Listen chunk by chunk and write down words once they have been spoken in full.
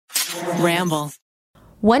Ramble.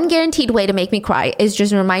 One guaranteed way to make me cry is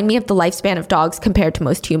just remind me of the lifespan of dogs compared to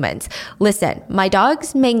most humans. Listen, my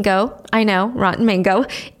dogs, Mango, I know, rotten Mango,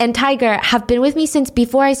 and Tiger have been with me since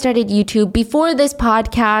before I started YouTube, before this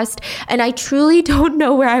podcast, and I truly don't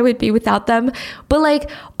know where I would be without them. But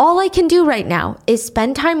all I can do right now is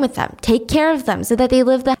spend time with them, take care of them so that they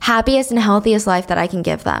live the happiest and healthiest life that I can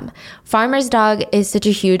give them. Farmer's Dog is such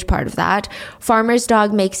a huge part of that. Farmer's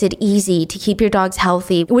Dog makes it easy to keep your dogs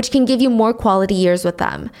healthy, which can give you more quality years with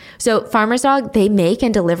them. So Farmer's Dog, they make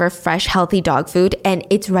and deliver fresh, healthy dog food, and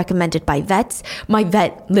it's recommended by vets. My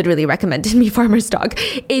vet literally recommended me Farmer's Dog.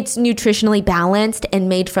 It's nutritionally balanced and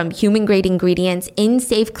made from human-grade ingredients in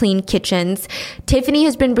safe, clean kitchens. Tiffany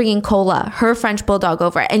has been bringing Cola, her French Bulldog,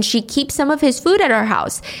 over, and she keeps some of his food at our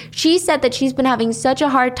house. She said that she's been having such a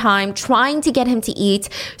hard time trying to get him to eat,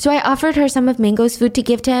 so I offered her some of Mango's food to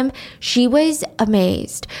give to him. She was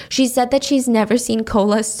amazed. She said that she's never seen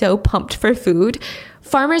Cola so pumped for food.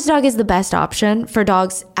 Farmer's Dog is the best option for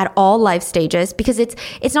dogs at all life stages because it's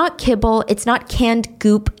not kibble, it's not canned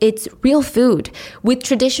goop, it's real food. With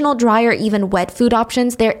traditional dry or even wet food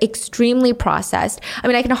options, they're extremely processed. I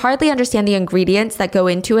mean, I can hardly understand the ingredients that go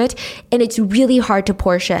into it, and it's really hard to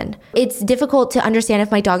portion. It's difficult to understand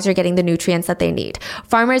if my dogs are getting the nutrients that they need.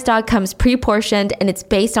 Farmer's Dog comes pre-portioned, and it's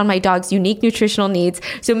based on my dog's unique nutritional needs.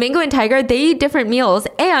 So Mango and Tiger, they eat different meals,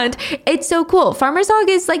 and it's so cool. Farmer's Dog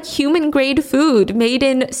is like human-grade food made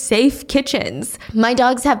in safe kitchens. My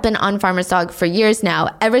dogs have been on Farmer's Dog for years now,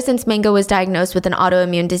 ever since Mango was diagnosed with an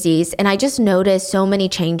autoimmune disease, and I just noticed so many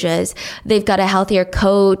changes. They've got a healthier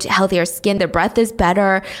coat, healthier skin, their breath is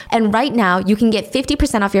better, and right now you can get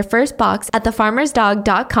 50% off your first box at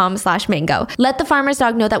thefarmersdog.com/mango. Let the Farmer's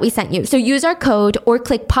Dog know that we sent you. So use our code or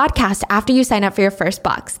click podcast after you sign up for your first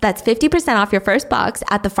box. That's 50% off your first box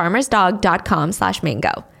at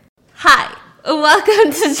thefarmersdog.com/mango. Hi.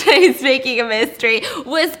 Welcome to today's Making a Mystery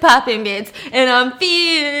with Poppin' Bits, and I'm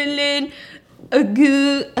feeling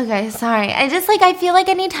good. Okay, sorry. I feel like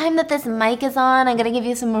anytime that this mic is on, I'm gonna give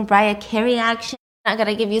you some Mariah Carey action. I'm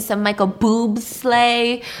gonna give you some Michael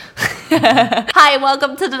Bublé. Hi,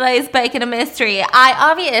 welcome to today's Making a Mystery. I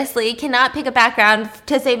obviously cannot pick a background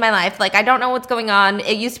to save my life. I don't know what's going on.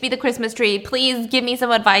 It used to be the Christmas tree. Please give me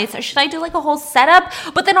some advice. Should I do a whole setup?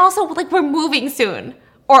 But then also, we're moving soon.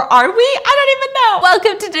 Or are we? I don't even know.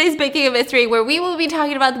 Welcome to today's Making a Mystery, where we will be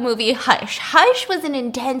talking about the movie Hush. Hush was an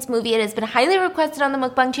intense movie. It has been highly requested on the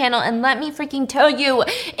Mukbang channel, and let me freaking tell you,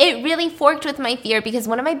 it really forked with my fear because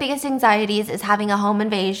one of my biggest anxieties is having a home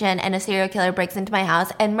invasion and a serial killer breaks into my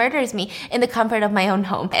house and murders me in the comfort of my own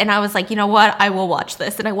home. And I was like, you know what? I will watch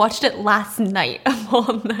this. And I watched it last night of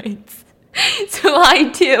all nights. So I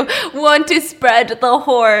too want to spread the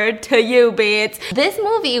horror to you, babes. This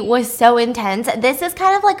movie was so intense. This is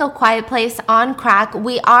kind of like A Quiet Place on crack.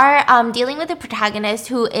 We are dealing with a protagonist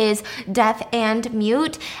who is deaf and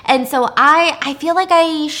mute, and so I feel like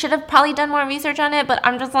I should have probably done more research on it, but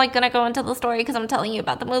I'm just gonna go into the story because I'm telling you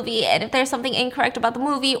about the movie, and if there's something incorrect about the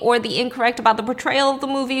movie or the incorrect about the portrayal of the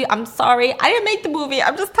movie, I'm sorry. I didn't make the movie.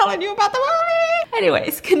 I'm just telling you about the movie.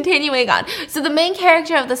 Anyways, continuing on. So the main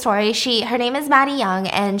character of the story, her name is Maddie Young,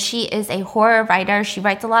 and she is a horror writer. She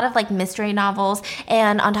writes a lot of mystery novels,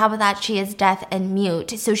 and on top of that, she is deaf and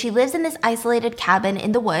mute. So she lives in this isolated cabin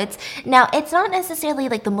in the woods. Now, it's not necessarily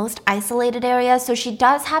the most isolated area, so she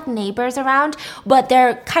does have neighbors around, but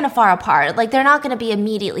they're kind of far apart. They're not going to be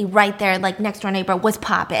immediately right there, next door neighbor was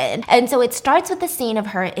poppin'. And so it starts with the scene of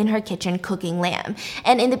her in her kitchen cooking lamb.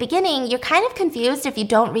 And in the beginning, you're kind of confused if you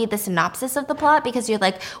don't read the synopsis of the plot because you're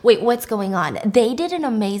like, wait, what's going on? They did an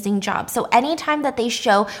amazing job. So anytime that they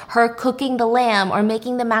show her cooking the lamb or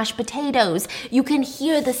making the mashed potatoes, you can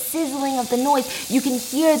hear the sizzling of the noise. You can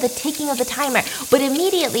hear the ticking of the timer. But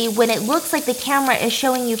immediately, when it looks like the camera is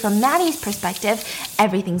showing you from Maddie's perspective,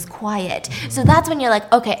 everything's quiet. So that's when you're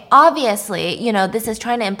like, okay, obviously, this is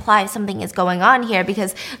trying to imply something is going on here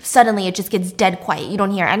because suddenly it just gets dead quiet. You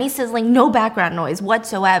don't hear any sizzling, no background noise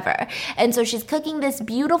whatsoever. And so she's cooking this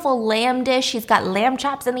beautiful lamb dish. She's got lamb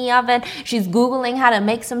chops in the oven. She's Googling how to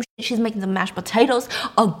make some. She's making some mashed potatoes,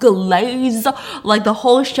 a glaze, the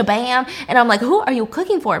whole shabam. And I'm like, who are you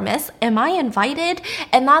cooking for, miss? Am I invited?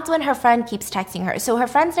 And that's when her friend keeps texting her. So her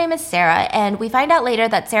friend's name is Sarah, and we find out later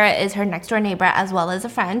that Sarah is her next door neighbor as well as a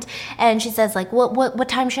friend. And she says what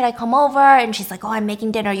time should I come over? And she's like, oh, I'm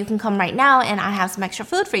making dinner. You can come right now, and I have some extra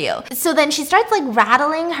food for you. So then she starts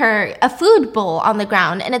rattling a food bowl on the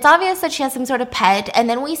ground, and it's obvious that she has some sort of pet. And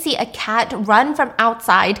then we see a cat run from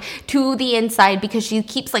outside to the inside because she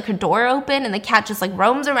keeps her door open, and the cat just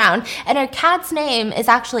roams around, and her cat's name is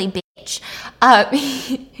actually Bitch,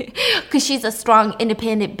 because she's a strong,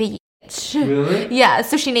 independent bitch. bitch. Really? Yeah,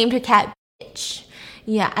 so she named her cat Bitch.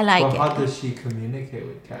 Yeah, I like it. How does she communicate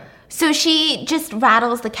with cat? So she just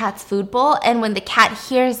rattles the cat's food bowl, and when the cat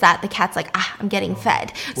hears that, the cat's like, I'm getting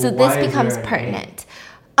fed. So this becomes pertinent.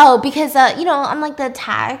 Oh, because, on like the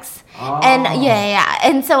tags. Oh. And yeah.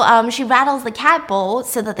 And so she rattles the cat bowl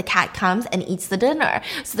so that the cat comes and eats the dinner.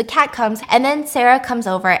 So the cat comes, and then Sarah comes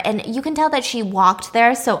over, and you can tell that she walked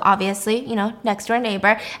there. So obviously, next door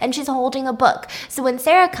neighbor, and she's holding a book. So when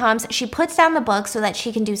Sarah comes, she puts down the book so that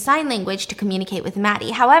she can do sign language to communicate with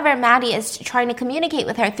Maddie. However, Maddie is trying to communicate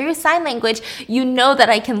with her through sign language. You know that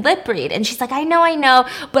I can lip read. And she's like, I know,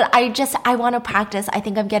 but I want to practice. I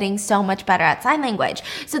think I'm getting so much better at sign language.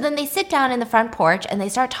 So then they sit down in the front porch and they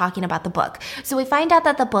start talking about the book. So we find out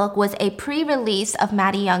that the book was a pre-release of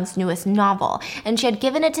Maddie Young's newest novel, and she had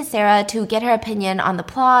given it to Sarah to get her opinion on the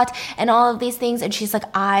plot and all of these things, and she's like,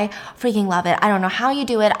 I freaking love it. I don't know how you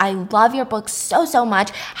do it. I love your book so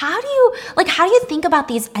much. How do you think about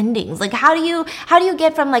these endings? Like, how do you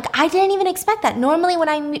get from like, I didn't even expect that. Normally when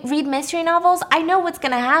I read mystery novels, I know what's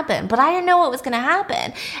going to happen, but I didn't know what was going to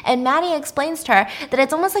happen. And Maddie explains to her that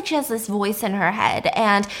it's almost like she has this voice in her head,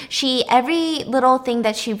 and every little thing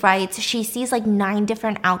that she writes, she sees like 9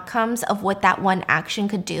 different outcomes of what that one action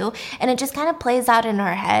could do, and it just kind of plays out in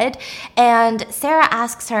her head. And Sarah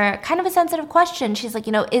asks her kind of a sensitive question. She's like,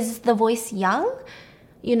 is the voice young?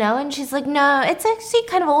 And she's like, no, it's actually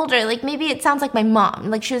kind of older. Like, maybe it sounds like my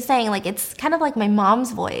mom. Like, she was saying, like, it's kind of like my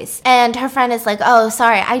mom's voice. And her friend is like, oh,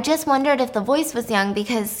 sorry, I just wondered if the voice was young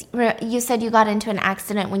because you said you got into an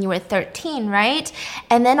accident when you were 13, right?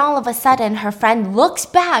 And then all of a sudden, her friend looks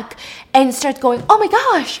back and starts going, oh my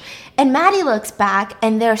gosh. And Maddie looks back,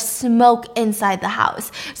 and there's smoke inside the house.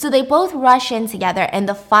 So they both rush in together, and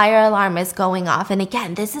the fire alarm is going off. And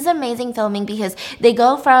again, this is amazing filming because they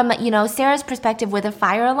go from, Sarah's perspective where the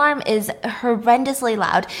fire alarm is horrendously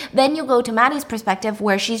loud. Then you go to Maddie's perspective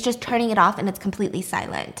where she's just turning it off and it's completely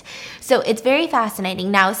silent. So it's very fascinating.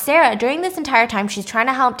 Now, Sarah, during this entire time, she's trying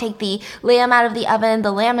to help take the lamb out of the oven.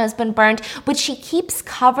 The lamb has been burnt, but she keeps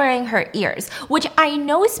covering her ears, which I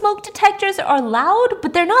know smoke detectors are loud,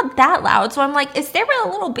 but they're not that loud. So I'm like, is Sarah a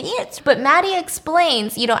little bitch? But Maddie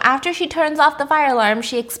explains, after she turns off the fire alarm,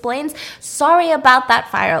 she explains, sorry about that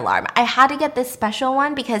fire alarm. I had to get this special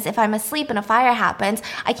one because if I'm asleep and a fire happens,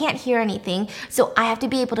 I can't hear anything. So I have to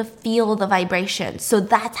be able to feel the vibrations. So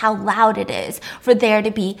that's how loud it is for there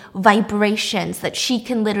to be vibrations that she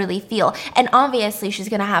can literally feel. And obviously she's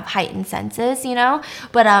going to have heightened senses,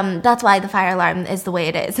 but that's why the fire alarm is the way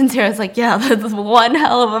it is. And Sarah's like, yeah, that's one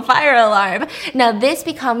hell of a fire alarm. Now this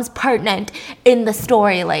becomes pertinent in the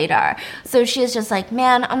story later. So she's just like,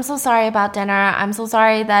 man, I'm so sorry about dinner. I'm so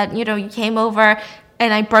sorry that, you came over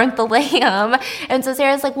and I burnt the lamb. And so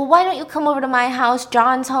Sarah's like, well, why don't you come over to my house?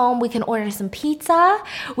 John's home. We can order some pizza.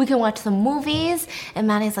 We can watch some movies. And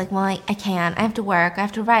Maddie's like, well, I can't. I have to work. I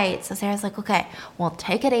have to write. So Sarah's like, okay, well,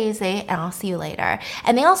 take it easy and I'll see you later.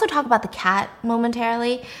 And they also talk about the cat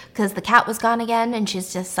momentarily because the cat was gone again. And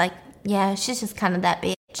she's just like, yeah, she's just kind of that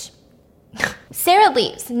bitch. Sarah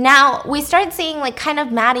leaves. Now, we start seeing like kind of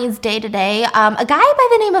Maddie's day-to-day. A guy by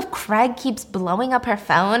the name of Craig keeps blowing up her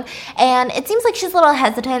phone, and it seems like she's a little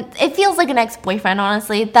hesitant. It feels like an ex-boyfriend,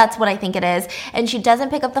 honestly. That's what I think it is. And she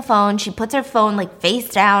doesn't pick up the phone. She puts her phone like face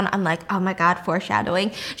down. I'm like, oh my God,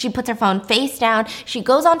 foreshadowing. She puts her phone face down. She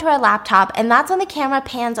goes onto her laptop, and that's when the camera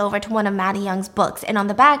pans over to one of Maddie Young's books. And on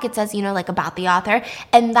the back, it says, like about the author.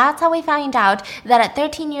 And that's how we find out that at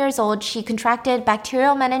 13 years old, she contracted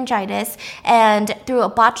bacterial meningitis, and through a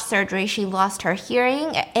botched surgery, she lost her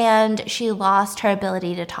hearing and she lost her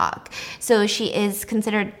ability to talk. So she is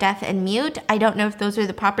considered deaf and mute. I don't know if those are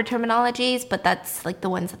the proper terminologies, but that's like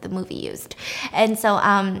the ones that the movie used. And so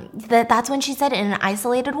that's when she said in an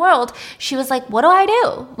isolated world, she was like, what do I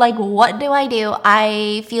do? Like, what do I do?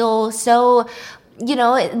 I feel so...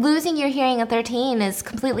 losing your hearing at 13 is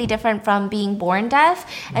completely different from being born deaf.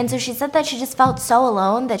 And so she said that she just felt so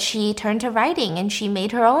alone that she turned to writing and she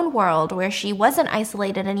made her own world where she wasn't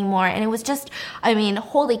isolated anymore. And it was just,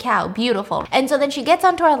 holy cow, beautiful. And so then she gets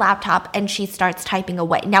onto her laptop and she starts typing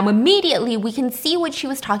away. Now, immediately we can see what she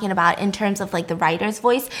was talking about in terms of like the writer's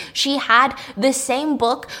voice. She had the same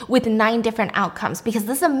book with 9 different outcomes because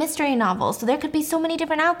this is a mystery novel. So there could be so many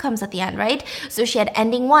different outcomes at the end, right? So she had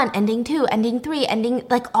ending 1, ending 2, ending 3, ending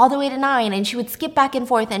like all the way to 9, and she would skip back and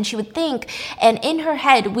forth and she would think, and in her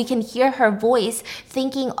head we can hear her voice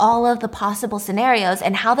thinking all of the possible scenarios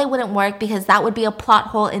and how they wouldn't work because that would be a plot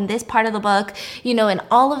hole in this part of the book, and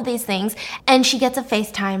all of these things. And she gets a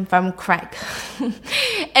FaceTime from Craig.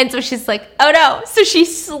 And so she's like, oh no. So she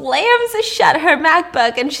slams shut her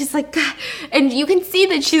MacBook and she's like, God. And you can see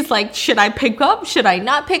that she's like, should I pick up? Should I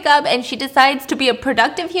not pick up? And she decides to be a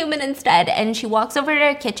productive human instead. And she walks over to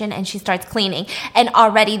her kitchen and she starts cleaning. And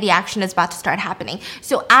already the action is about to start happening.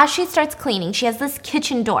 So as she starts cleaning, she has this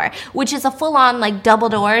kitchen door, which is a full-on like double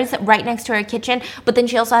doors right next to her kitchen. But then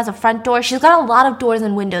she also has a front door. She's got a lot of doors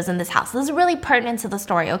and windows in this house. This is really pertinent to the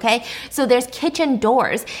story, okay? So there's kitchen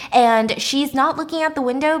doors and she's not looking out the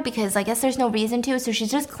window because I guess there's no reason to. So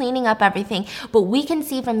she's just cleaning up everything. But we can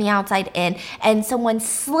see from the outside in, and someone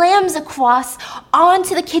slams across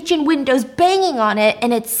onto the kitchen windows, banging on it,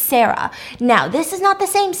 and it's Sarah. Now, this is not the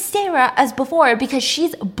same Sarah as before because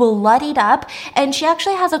she's bloodied up and she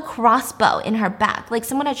actually has a crossbow in her back. Like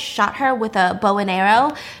someone had shot her with a bow and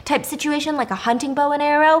arrow type situation, like a hunting bow and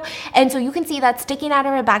arrow. And so you can see that sticking out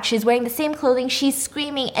of her back. She's wearing the same clothing. She's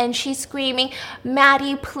screaming and she's screaming,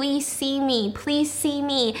 Maddie, please see me. Please see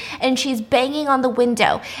me. And she's banging on the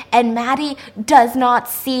window and Maddie does not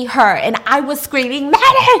see her. And I was screaming,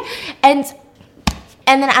 Maddie!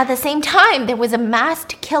 And then at the same time, there was a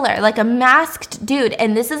masked killer, like a masked dude.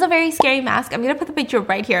 And this is a very scary mask. I'm going to put the picture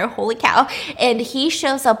right here. Holy cow. And he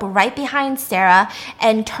shows up right behind Sarah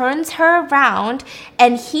and turns her around.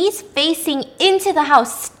 And he's facing into the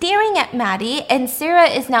house, staring at Maddie. And Sarah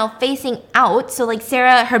is now facing out. So like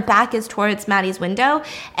Sarah, her back is towards Maddie's window.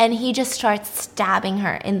 And he just starts stabbing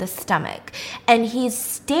her in the stomach. And he's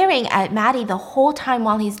staring at Maddie the whole time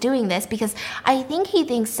while he's doing this because I think he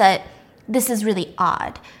thinks that this is really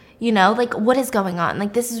odd. Like what is going on?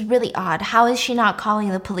 Like this is really odd. How is she not calling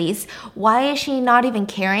the police? Why is she not even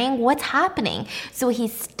caring? What's happening? So he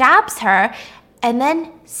stabs her and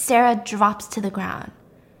then Sarah drops to the ground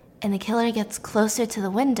and the killer gets closer to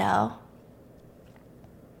the window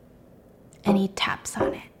and he taps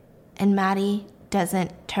on it and Maddie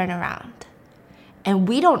doesn't turn around. And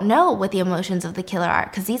we don't know what the emotions of the killer are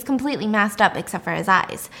because he's completely masked up except for his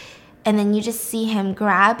eyes. And then you just see him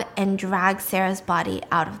grab and drag Sarah's body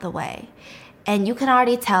out of the way. And you can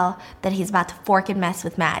already tell that he's about to fork and mess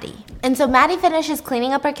with Maddie. And so Maddie finishes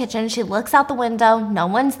cleaning up her kitchen. She looks out the window. No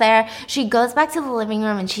one's there. She goes back to the living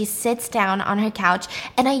room and she sits down on her couch.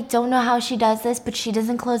 And I don't know how she does this, but she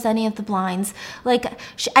doesn't close any of the blinds. Like,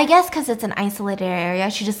 I guess because it's an isolated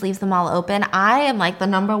area, she just leaves them all open. I am like the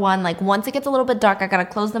number one, like once it gets a little bit dark, I gotta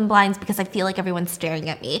close them blinds because I feel like everyone's staring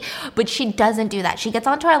at me. But she doesn't do that. She gets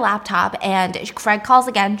onto her laptop and Craig calls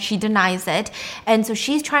again. She denies it. And so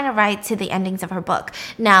she's trying to write to the ending of her book.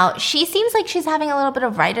 Now, she seems like she's having a little bit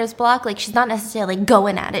of writer's block. Like she's not necessarily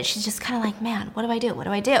going at it. She's just kind of like, man, what do I do? What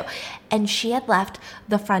do I do? And she had left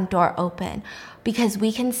the front door open because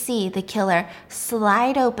we can see the killer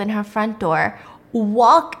slide open her front door,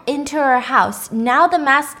 walk into her house. Now the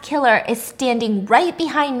masked killer is standing right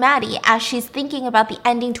behind Maddie as she's thinking about the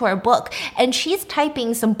ending to her book. And she's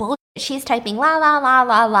typing some bullshit. She's typing la la la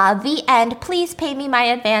la la, the end, please pay me my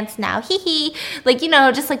advance now, hee hee. Like,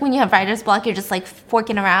 just like when you have writer's block, you're just like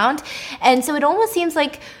forking around. And so it almost seems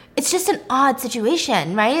like it's just an odd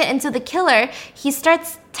situation, right? And so the killer, he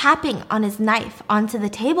starts tapping on his knife onto the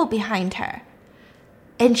table behind her.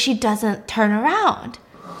 And she doesn't turn around.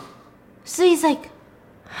 So he's like,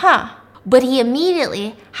 huh. But he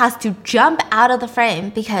immediately has to jump out of the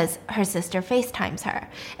frame because her sister FaceTimes her.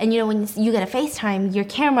 And when you get a FaceTime, your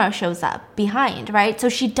camera shows up behind, right? So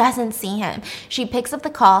she doesn't see him. She picks up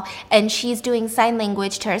the call and she's doing sign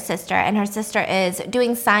language to her sister. And her sister is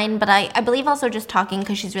doing sign, but I believe also just talking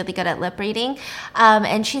because she's really good at lip reading.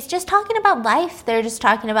 And she's just talking about life. They're just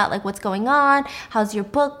talking about like what's going on. How's your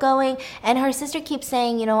book going? And her sister keeps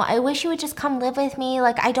saying, I wish you would just come live with me.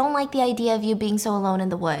 Like, I don't like the idea of you being so alone in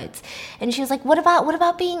the woods. And she was like, what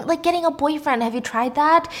about being like getting a boyfriend? Have you tried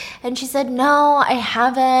that? And she said, no, I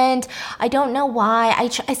haven't. I don't know why.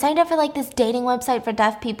 I signed up for like this dating website for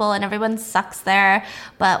deaf people and everyone sucks there,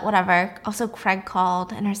 but whatever. Also, Craig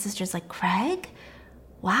called and her sister's like, Craig?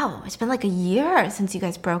 Wow, it's been like a year since you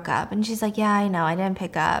guys broke up. And she's like, yeah, I know, I didn't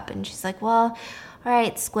pick up. And she's like, well, all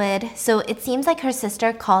right, Squid. So it seems like her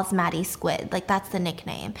sister calls Maddie Squid. Like, that's the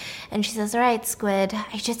nickname. And she says, all right, Squid,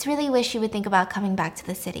 I just really wish you would think about coming back to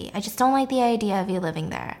the city. I just don't like the idea of you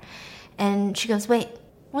living there. And she goes, wait,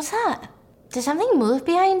 what's that? Did something move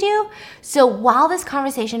behind you? So while this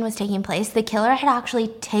conversation was taking place, the killer had actually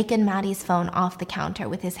taken Maddie's phone off the counter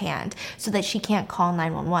with his hand so that she can't call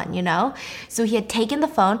 911, So he had taken the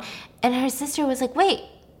phone and her sister was like, wait,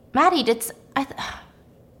 Maddie, did I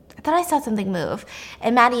thought I saw something move.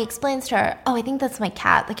 And Maddie explains to her, oh, I think that's my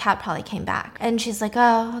cat. The cat probably came back. And she's like,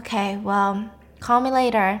 oh, okay, well, call me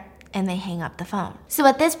later. And they hang up the phone. So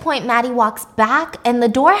at this point, Maddie walks back and the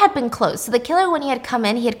door had been closed. So the killer, when he had come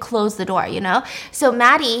in, he had closed the door, So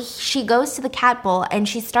Maddie, she goes to the cat bowl and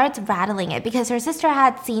she starts rattling it because her sister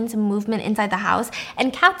had seen some movement inside the house,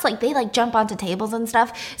 and cats, they jump onto tables and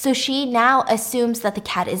stuff. So she now assumes that the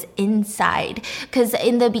cat is inside, because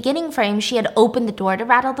in the beginning frame, she had opened the door to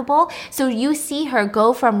rattle the bowl. So you see her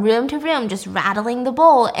go from room to room, just rattling the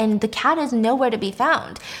bowl, and the cat is nowhere to be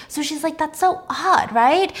found. So she's like, that's so odd,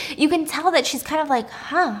 right? You can tell that she's kind of like,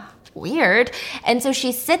 weird. And so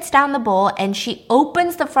she sits down the bowl and she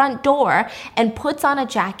opens the front door and puts on a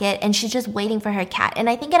jacket, and she's just waiting for her cat. And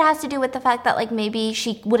I think it has to do with the fact that maybe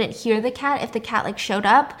she wouldn't hear the cat if the cat showed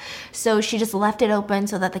up. So she just left it open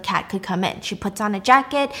so that the cat could come in. She puts on a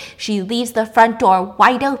jacket, she leaves the front door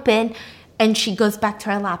wide open, and she goes back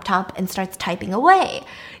to her laptop and starts typing away.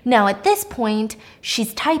 Now at this point,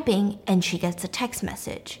 she's typing and she gets a text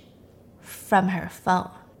message from her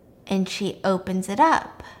phone. And she opens it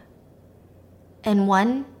up. And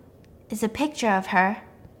one is a picture of her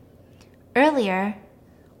earlier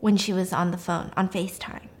when she was on the phone, on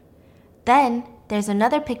FaceTime. Then there's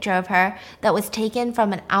another picture of her that was taken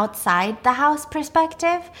from an outside the house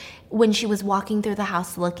perspective when she was walking through the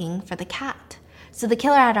house looking for the cat. So the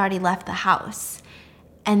killer had already left the house.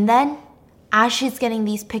 And then as she's getting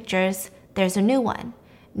these pictures, there's a new one.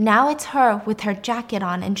 Now it's her with her jacket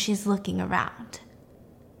on and she's looking around.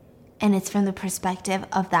 And it's from the perspective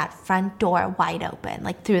of that front door wide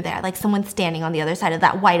open, through there, someone standing on the other side of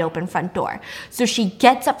that wide open front door. So she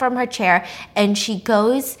gets up from her chair and she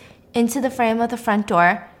goes into the frame of the front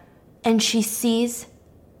door and she sees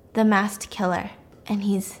the masked killer and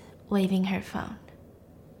he's waving her phone.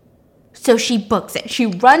 So she books it. She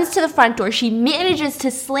runs to the front door. She manages to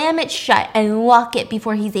slam it shut and lock it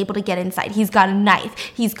before he's able to get inside. He's got a knife.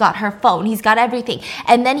 He's got her phone. He's got everything.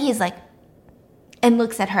 And then he's like, and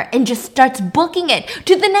looks at her and just starts booking it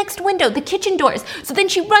to the next window, the kitchen doors. So then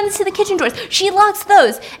she runs to the kitchen doors. She locks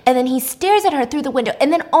those. And then he stares at her through the window.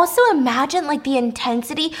 And then also imagine the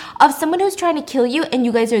intensity of someone who's trying to kill you and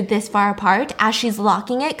you guys are this far apart as she's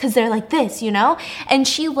locking it, because they're like this, And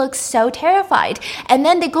she looks so terrified. And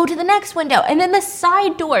then they go to the next window and then the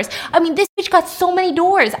side doors. I mean, this bitch got so many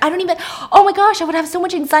doors. Oh my gosh, I would have so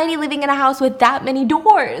much anxiety living in a house with that many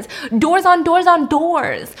doors. Doors on doors on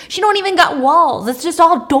doors. She don't even got walls. It's just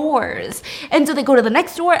all doors. And so they go to the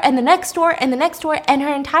next door and the next door and the next door, and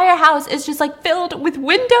her entire house is just filled with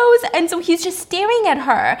windows. And so he's just staring at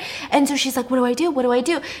her. And so she's like, what do I do? What do I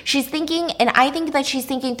do? She's thinking, and I think that she's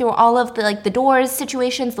thinking through all of the doors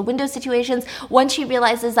situations, the window situations. Once she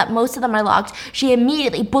realizes that most of them are locked, she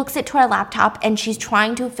immediately books it to her laptop and she's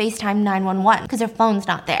trying to FaceTime 911 because her phone's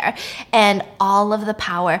not there. And all of the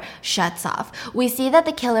power shuts off. We see that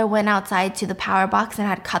the killer went outside to the power box and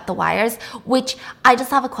had cut the wires, which I just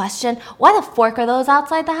have a question. Why the fork are those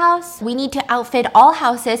outside the house? We need to outfit all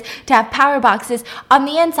houses to have power boxes on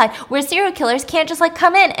the inside where serial killers can't just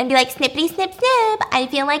come in and be like, snippity snip snip, I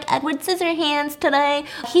feel like Edward Scissorhands today.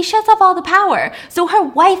 He shuts off all the power. So her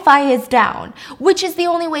Wi-Fi is down, which is the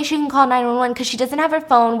only way she can call 911 because she doesn't have her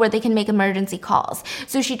phone where they can make emergency calls.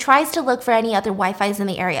 So she tries to look for any other Wi-Fis in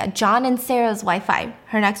the area. John and Sarah's Wi-Fi,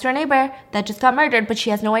 her next door neighbor that just got murdered, but she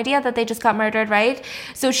has no idea that they just got murdered, right?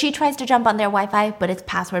 So she tries to jump on their Wi-Fi, but it's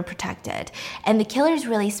password protected. And the killer's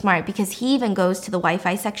really smart because he even goes to the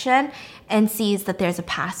Wi-Fi section and sees that there's a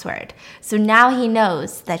password. So now he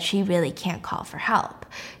knows that she really can't call for help.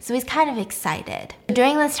 So he's kind of excited.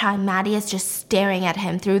 During this time, Maddie is just staring at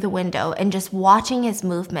him through the window and just watching his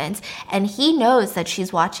movements. And he knows that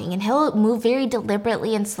she's watching, and he'll move very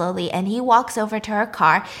deliberately and slowly. And he walks over to her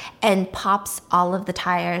car and pops all of the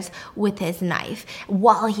tires with his knife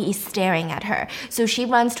while he's staring at her. So she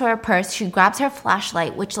runs to her purse. She grabs her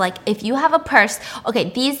flashlight, which if you have a purse, okay,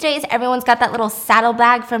 these days everyone's got that little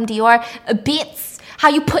saddlebag from Dior. Beats how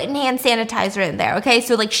you put in hand sanitizer in there, okay?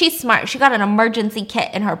 So she's smart. She got an emergency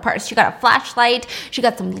kit in her purse. She got a flashlight. She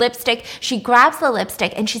got some lipstick. She grabs the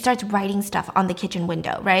lipstick and she starts writing stuff on the kitchen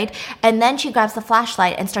window, right? And then she grabs the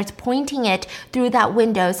flashlight and starts pointing it through that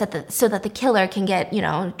window so that the killer can get,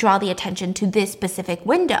 draw the attention to this specific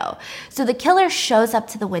window. So the killer shows up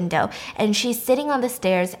to the window and she's sitting on the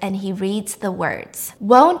stairs and he reads the words,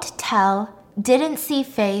 "Won't tell, didn't see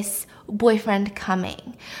face, boyfriend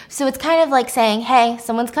coming." So it's kind of saying, hey,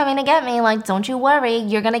 someone's coming to get me. Don't you worry,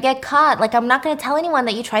 you're gonna get caught. I'm not gonna tell anyone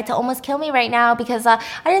that you tried to almost kill me right now because I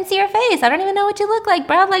didn't see your face. I don't even know what you look like,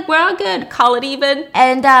 bro. We're all good. Call it even.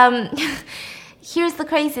 And here's the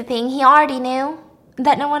crazy thing. He already knew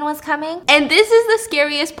that no one was coming. And this is the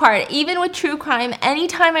scariest part. Even with true crime,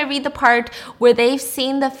 anytime I read the part where they've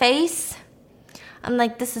seen the face, I'm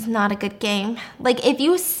like, this is not a good game. Like, if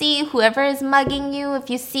you see whoever is mugging you, if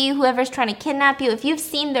you see whoever's trying to kidnap you, if you've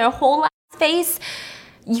seen their whole face,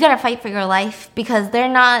 you gotta fight for your life, because they're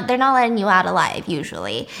not letting you out alive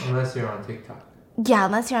usually. Unless you're on TikTok. Yeah,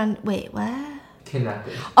 unless you're on, wait, what?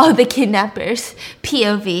 Kidnappers. Oh, the kidnappers.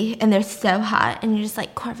 POV. And they're so hot. And you're just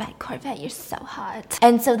like, Corvette, you're so hot.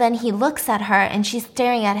 And so then he looks at her and she's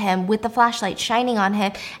staring at him with the flashlight shining on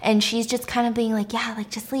him. And she's just kind of being like, yeah, like,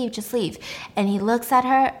 just leave. And he looks at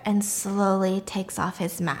her and slowly takes off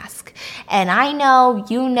his mask. And I know,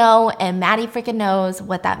 you know, and Maddie freaking knows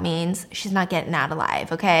what that means. She's not getting out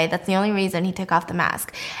alive, okay? That's the only reason he took off the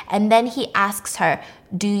mask. And then he asks her,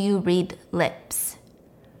 do you read lips?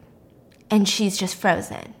 And she's just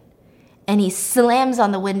frozen. And he slams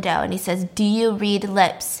on the window and he says, do you read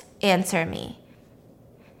lips? Answer me.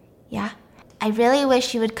 Yeah. I really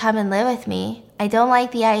wish you would come and live with me. I don't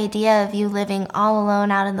like the idea of you living all alone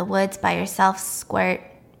out in the woods by yourself, squirt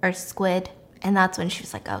or squid. And that's when she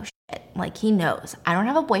was like, oh shit. Like, he knows. I don't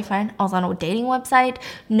have a boyfriend. I was on a dating website.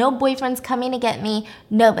 No boyfriend's coming to get me.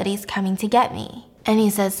 Nobody's coming to get me. And he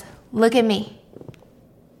says, look at me.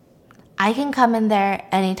 I can come in there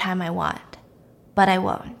anytime I want, but I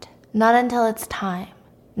won't. Not until it's time.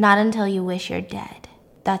 Not until you wish you're dead.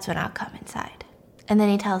 That's when I'll come inside. And then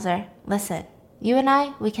he tells her, listen, you and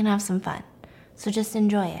I, we can have some fun. So just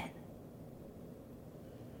enjoy it.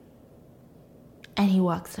 And he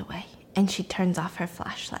walks away. And she turns off her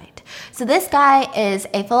flashlight. So this guy is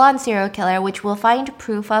a full-on serial killer, which we'll find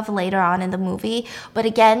proof of later on in the movie. But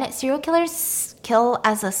again, serial killers kill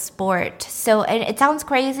as a sport. So it sounds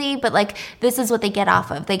crazy, but like, this is what they get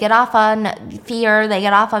off of. They get off on fear. They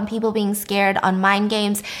get off on people being scared, on mind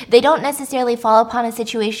games. They don't necessarily fall upon a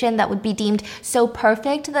situation that would be deemed so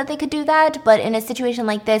perfect that they could do that. But in a situation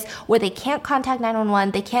like this, where they can't contact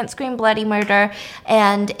 911, they can't scream bloody murder.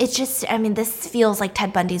 And it's just, I mean, this feels like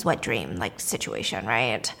Ted Bundy's wet dream, like, situation,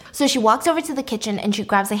 right? So she walks over to the kitchen and she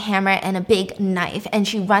grabs a hammer and a big knife and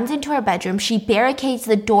she runs into her bedroom. She barricades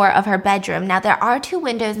the door of her bedroom. Now, there are 2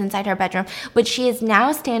 windows inside her bedroom, but she is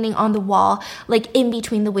now standing on the wall, like, in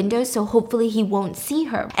between the windows, so hopefully he won't see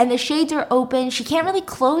her. And the shades are open. She can't really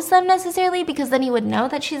close them necessarily, because then he would know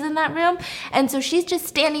that she's in that room. And so she's just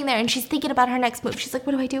standing there and she's thinking about her next move. She's like,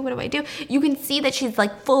 what do I do? What do I do? You can see that she's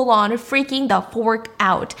like full on freaking the fork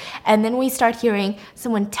out. And then we start hearing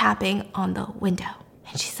someone tapping on the window.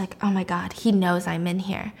 And she's like, oh my God, he knows I'm in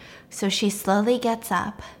here. So she slowly gets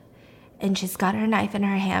up and she's got her knife and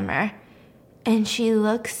her hammer. And she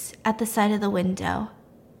looks at the side of the window,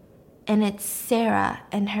 and it's Sarah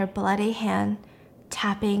and her bloody hand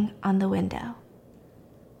tapping on the window.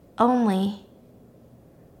 Only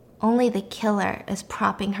the killer is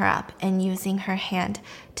propping her up and using her hand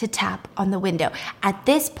to tap on the window. At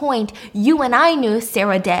this point, you and I knew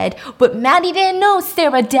Sarah dead, but Maddie didn't know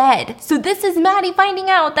Sarah dead. So this is Maddie finding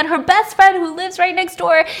out that her best friend who lives right next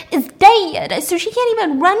door is dead. So she can't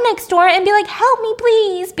even run next door and be like, help me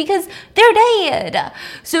please, because they're dead.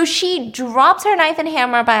 So she drops her knife and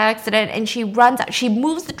hammer by accident and she runs out. She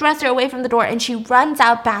moves the dresser away from the door and she runs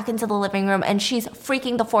out back into the living room and she's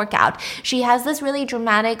freaking the fork out. She has this really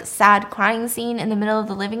dramatic, sad crying scene in the middle of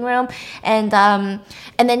the living room,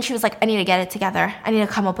 and then she was like, I need to get it together. I need to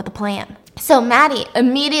come up with a plan. So Maddie,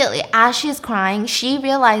 immediately as she's crying, she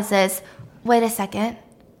realizes, wait a second,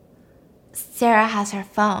 Sarah has her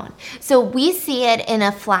phone. So we see it in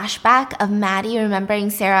a flashback of Maddie remembering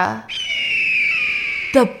Sarah.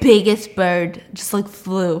 The biggest bird just like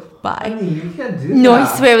flew by. I mean, you can't do that. No,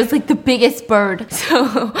 I swear it was like the biggest bird.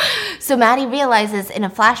 So Maddie realizes in a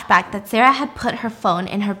flashback that Sarah had put her phone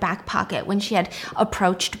in her back pocket when she had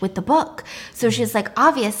approached with the book. So she's like,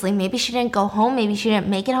 obviously, maybe she didn't go home. Maybe she didn't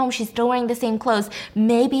make it home. She's still wearing the same clothes.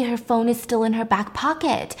 Maybe her phone is still in her back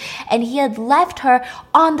pocket. And he had left her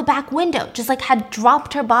on the back window, just like had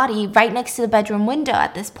dropped her body right next to the bedroom window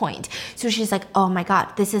at this point. So she's like, oh my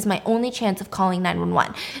God, this is my only chance of calling 911.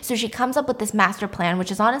 So she comes up with this master plan,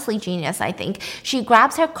 which is honestly genius, I think. She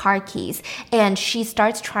grabs her car keys and she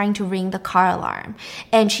starts trying to ring the car alarm.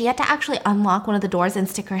 And she had to actually unlock one of the doors and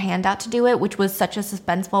stick her hand out to do it, which was such a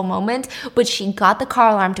suspenseful moment. But she got the car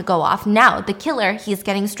alarm to go off. Now, the killer, he's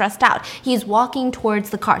getting stressed out. He's walking towards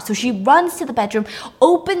the car. So she runs to the bedroom,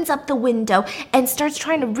 opens up the window, and starts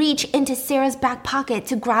trying to reach into Sarah's back pocket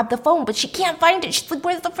to grab the phone. But she can't find it. She's like,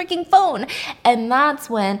 where's the freaking phone? And that's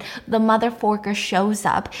when the mother forker shows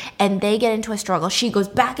up and they get into a struggle. She goes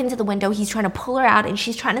back into the window. He's trying to pull her out and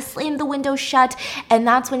she's trying to slam the window shut. And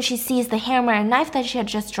that's when she sees the hammer and knife that she had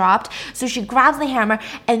just dropped. So she grabs the hammer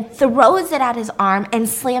and throws it at his arm and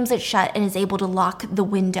slams it shut and is able to lock the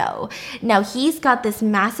window. Now he's got this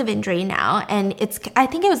massive injury now, and I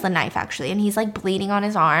think it was the knife actually, and he's like bleeding on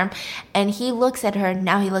his arm, and he looks at her.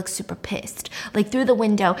 Now he looks super pissed. Like through the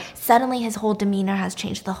window, suddenly his whole demeanor has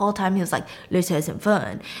changed. The whole time he was like, let's have some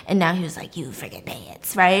fun. And now he was like, you friggin'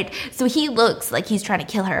 dance, right? So he looks like he's trying to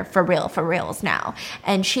kill her for reals now.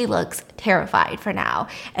 And she looks terrified for now.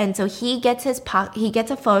 And so he gets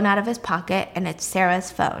a phone out of his pocket, and it's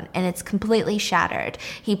Sarah's phone, and it's completely shattered.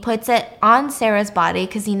 He puts it on Sarah's body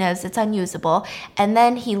because he knows it's unusable. And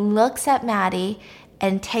then he looks at Maddie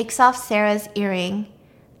and takes off Sarah's earring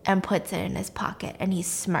and puts it in his pocket, and he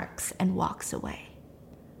smirks and walks away.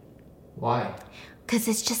 Why? Because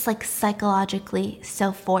it's just like psychologically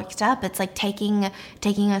so forked up. It's like taking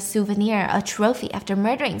a souvenir, a trophy after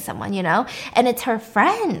murdering someone, you know? And it's her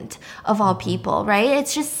friend of all people, right?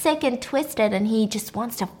 It's just sick and twisted, and he just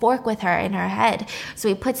wants to fork with her in her head. So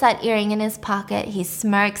he puts that earring in his pocket, he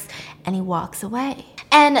smirks, and he walks away.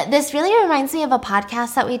 And this really reminds me of a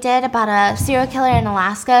podcast that we did about a serial killer in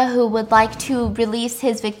Alaska who would like to release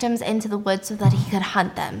his victims into the woods so that he could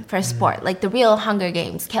hunt them for sport, like the real Hunger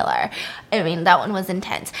Games killer. I mean, that one was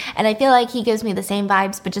intense. And I feel like he gives me the same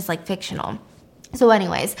vibes, but just like fictional. So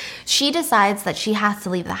anyways, she decides that she has to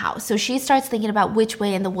leave the house. So she starts thinking about which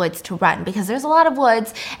way in the woods to run, because there's a lot of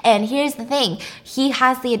woods. And here's the thing. He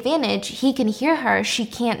has the advantage. He can hear her. She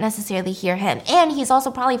can't necessarily hear him. And he's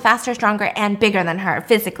also probably faster, stronger, and bigger than her,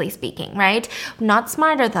 physically speaking, right? Not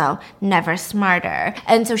smarter though. Never smarter.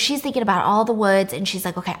 And so she's thinking about all the woods, and she's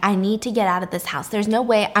like, okay, I need to get out of this house. There's no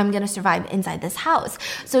way I'm going to survive inside this house.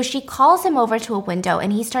 So she calls him over to a window,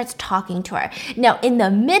 and he starts talking to her. Now, in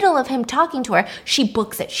the middle of him talking to her, she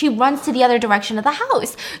books it. She runs to the other direction of the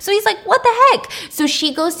house. So he's like, what the heck? So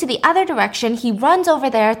she goes to the other direction. He runs over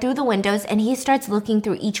there through the windows, and he starts looking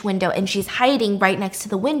through each window, and she's hiding right next to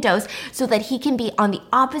the windows so that he can be on the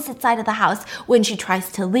opposite side of the house when she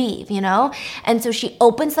tries to leave, you know? And so she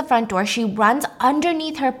opens the front door. She runs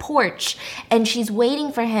underneath her porch, and she's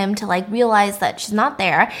waiting for him to like realize that she's not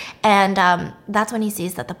there. And that's when he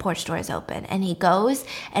sees that the porch door is open, and he goes,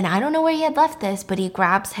 and I don't know where he had left this, but he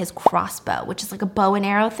grabs his crossbow, which is like a bow and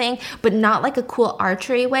arrow thing, but not like a cool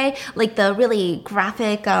archery way, like the really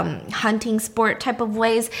graphic hunting sport type of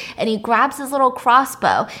ways. And he grabs his little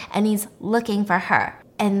crossbow, and he's looking for her.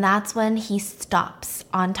 And that's when he stops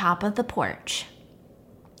on top of the porch.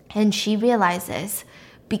 And she realizes,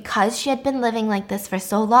 because she had been living like this for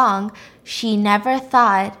so long, she never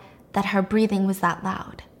thought that her breathing was that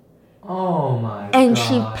loud. Oh my God. And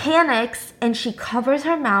she panics, and she covers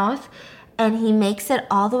her mouth, and he makes it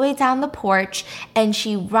all the way down the porch, and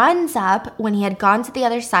she runs up when he had gone to the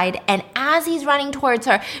other side. And as he's running towards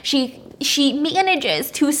her, she manages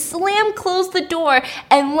to slam close the door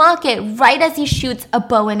and lock it right as he shoots a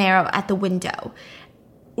bow and arrow at the window.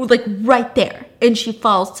 Like right there. And she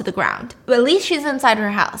falls to the ground. But at least she's inside her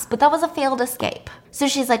house. But that was a failed escape. So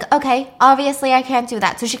she's like, okay, obviously I can't do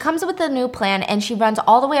that. So she comes up with a new plan, and she runs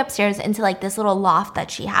all the way upstairs into like this little loft that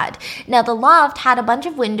she had. Now the loft had a bunch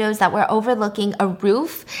of windows that were overlooking a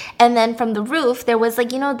roof. And then from the roof, there was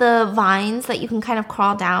like, you know, the vines that you can kind of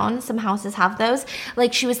crawl down. Some houses have those.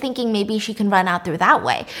 Like she was thinking maybe she can run out through that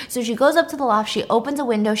way. So she goes up to the loft, she opens a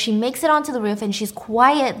window, she makes it onto the roof, and she's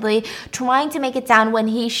quietly trying to make it down when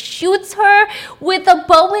he shoots her with a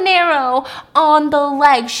bow and arrow on the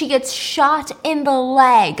leg. She gets shot in the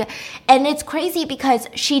leg. And it's crazy because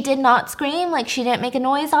she did not scream, like she didn't make a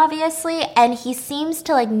noise obviously, and he seems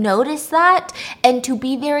to like notice that and to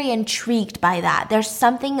be very intrigued by that. There's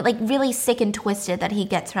something like really sick and twisted that he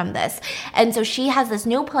gets from this. And so she has this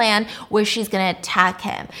new plan where she's gonna attack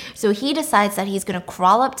him. So he decides that he's gonna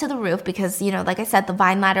crawl up to the roof because, you know, like I said, the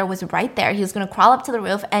vine ladder was right there. He was gonna crawl up to the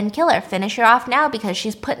roof and kill her, finish her off now because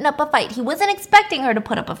she's putting up a fight. He wasn't expecting her to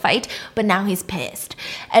put up a fight, but now he's pissed.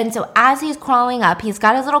 And so as he's crawling up, he's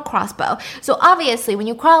got his little crossbow. So obviously when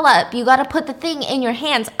you crawl up, you got to put the thing in your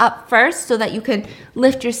hands up first so that you can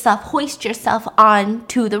lift yourself, hoist yourself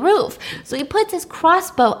onto the roof. So he puts his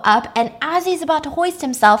crossbow up, and as he's about to hoist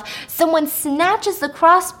himself, someone snatches the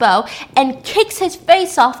crossbow and kicks his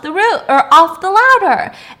face off the roof or off the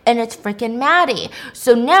ladder. And it's freaking Maddie.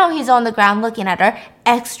 So now he's on the ground looking at her,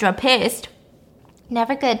 extra pissed.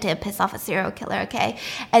 Never good to piss off a serial killer, okay?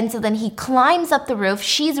 And so then he climbs up the roof.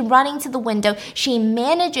 She's running to the window. She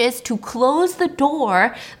manages to close the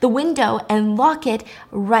window, and lock it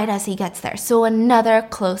right as he gets there. So another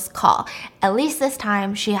close call. At least this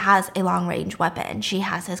time, she has a long-range weapon. She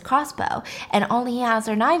has his crossbow, and all he has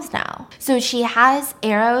are knives now. So she has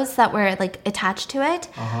arrows that were like attached to it.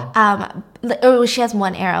 She has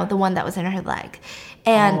one arrow, the one that was in her leg.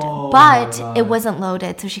 But it wasn't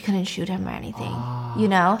loaded, so she couldn't shoot him or anything, you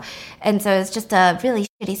know? And so it's just a really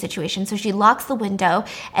shitty situation. So she locks the window,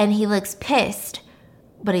 and he looks pissed,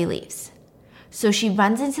 but he leaves. So she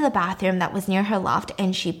runs into the bathroom that was near her loft,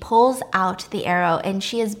 and she pulls out the arrow, and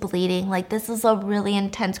she is bleeding. Like, this is a really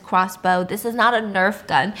intense crossbow. This is not a Nerf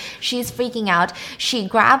gun. She's freaking out. She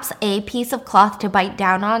grabs a piece of cloth to bite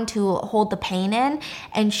down on to hold the pain in,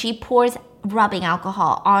 and she pours rubbing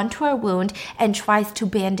alcohol onto her wound and tries to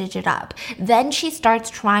bandage it up. Then she starts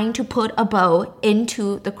trying to put a bow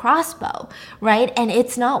into the crossbow, right? And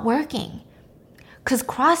it's not working. Because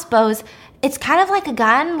crossbows, it's kind of like a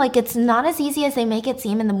gun. Like, it's not as easy as they make it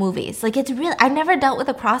seem in the movies. Like, it's really, I've never dealt with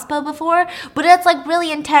a crossbow before, but it's like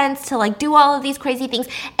really intense to like do all of these crazy things.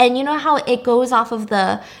 And you know how it goes off of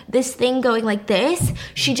this thing going like this?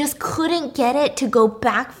 She just couldn't get it to go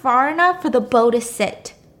back far enough for the bow to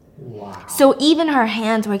sit. Wow. So even her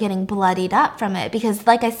hands were getting bloodied up from it because,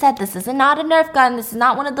 like I said, this is not a Nerf gun. This is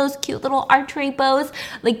not one of those cute little archery bows.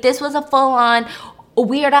 Like, this was a full-on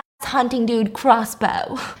weird-ass hunting dude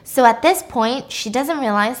crossbow. So at this point, she doesn't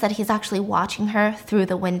realize that he's actually watching her through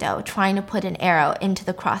the window, trying to put an arrow into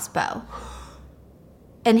the crossbow.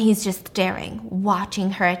 And he's just staring,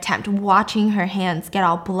 watching her attempt, watching her hands get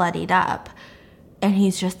all bloodied up. And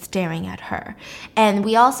he's just staring at her. And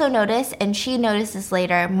we also notice, and she notices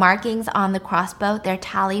later, markings on the crossbow. They're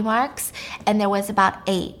tally marks, and there was about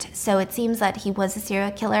 8. So it seems that he was a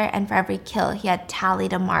serial killer, and for every kill, he had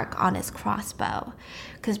tallied a mark on his crossbow.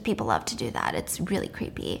 Because people love to do that. It's really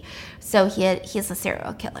creepy. So he's a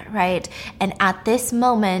serial killer, right? And at this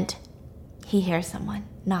moment, he hears someone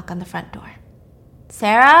knock on the front door.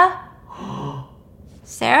 Sarah?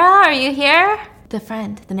 Sarah, are you here? The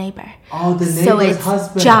friend, the neighbor. Oh, the neighbor's so it's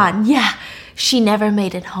husband. John. Yeah, she never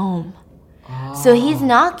made it home. So he's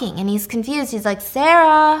knocking and he's confused. He's like,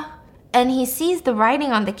 Sarah. And he sees the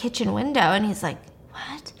writing on the kitchen window and he's like,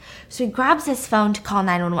 what? So he grabs his phone to call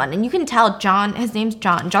 911. And you can tell John, his name's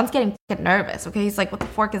John. John's getting nervous, okay? He's like, what the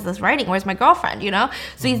fork is this writing? Where's my girlfriend, you know?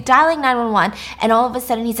 So he's dialing 911 and all of a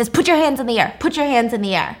sudden he says, put your hands in the air. Put your hands in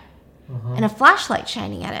the air. And a flashlight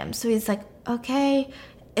shining at him. So he's like, okay.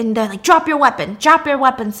 And they're like, drop your weapon,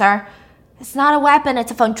 sir. It's not a weapon,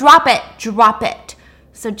 it's a phone. Drop it.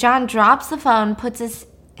 So John drops the phone, puts his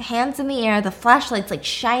hands in the air, the flashlight's like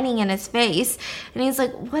shining in his face, and he's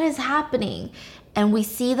like, what is happening? And we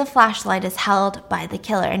see the flashlight is held by the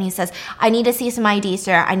killer, and he says, I need to see some ID,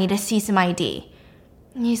 sir. I need to see some ID.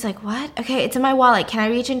 And he's like, what? Okay, it's in my wallet. Can I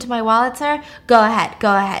reach into my wallet, sir? Go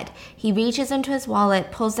ahead. He reaches into his wallet,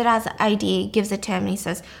 pulls it as ID, gives it to him, and he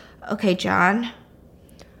says, okay, John.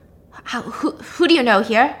 Who do you know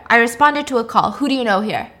here? I responded to a call. Who do you know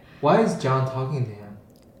here? Why is John talking to him?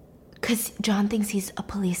 Because John thinks he's a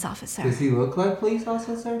police officer. Does he look like a police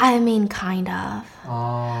officer? I mean, kind of.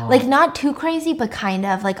 Oh. Like, not too crazy, but kind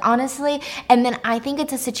of. Like, honestly. And then I think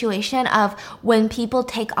it's a situation of when people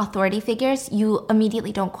take authority figures, you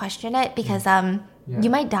immediately don't question it because you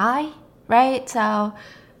might die, right? So...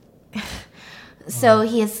 So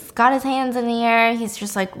he's got his hands in the air. He's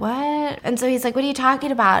just like, what? And so he's like, what are you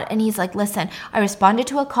talking about? And he's like, listen, I responded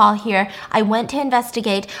to a call here. I went to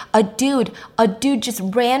investigate. A dude just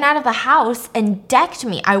ran out of the house and decked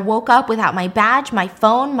me. I woke up without my badge, my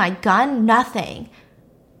phone, my gun, nothing.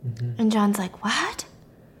 And John's like, what?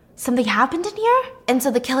 Something happened in here? And so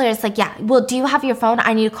the killer is like, yeah, well, do you have your phone?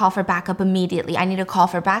 I need to call for backup immediately. I need to call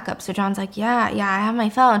for backup. So John's like, yeah, I have my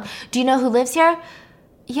phone. Do you know who lives here?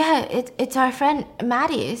 Yeah, it's our friend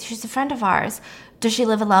Maddie. She's a friend of ours. Does she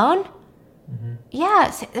live alone?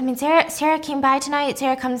 Yeah, I mean, Sarah came by tonight.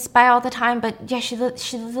 Sarah comes by all the time, but yeah, she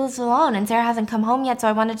lives alone, and Sarah hasn't come home yet, so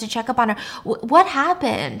I wanted to check up on her. What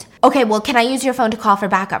happened? Okay, well, can I use your phone to call for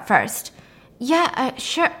backup first? Yeah,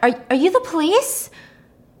 sure. Are you the police?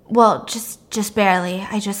 Well, just barely.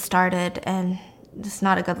 I just started, and it's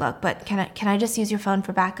not a good look, but can I just use your phone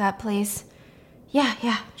for backup, please?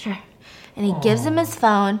 Yeah, sure. And he gives him his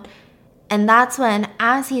phone, and that's when,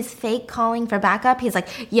 as he's fake calling for backup, he's like,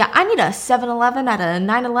 yeah, I need a 7-Eleven at a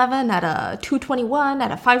 9-11 at a 221 at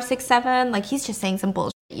a 567. Like, he's just saying some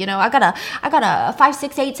bullshit. You know, I got a 5,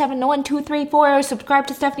 6, 8, 7, 1, 2, 3, 4, subscribe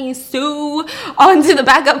to Stephanie Sue onto the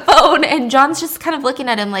backup phone. And John's just kind of looking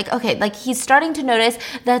at him like, okay, like he's starting to notice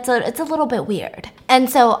that it's a little bit weird. And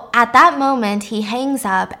so at that moment, he hangs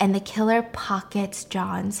up and the killer pockets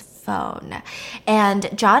John's phone.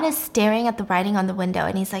 And John is staring at the writing on the window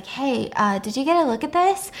and he's like, hey, did you get a look at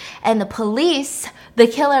this? And the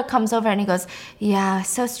killer comes over and he goes, yeah,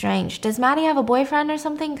 so strange. Does Maddie have a boyfriend or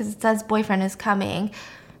something? Because it says boyfriend is coming.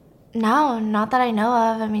 No, not that I know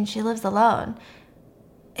of. I mean, she lives alone.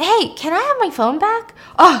 Hey, can I have my phone back?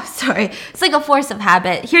 Oh, sorry. It's like a force of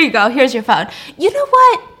habit. Here you go. Here's your phone. You know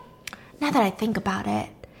what? Now that I think about it,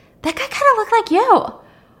 that guy kind of looked like you.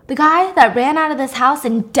 The guy that ran out of this house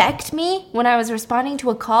and decked me when I was responding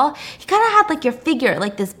to a call, he kind of had like your figure,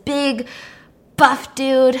 like this big, buff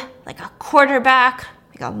dude, like a quarterback,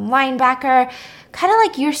 like a linebacker, kind of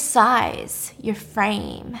like your size, your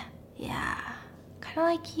frame. Yeah, kind of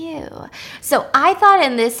like you. So I thought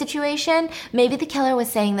in this situation, maybe the killer was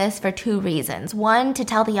saying this for two reasons. One, to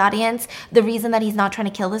tell the audience the reason that he's not trying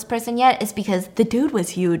to kill this person yet is because the dude was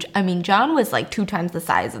huge. I mean, John was like 2 times the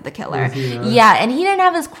size of the killer. Yeah, and he didn't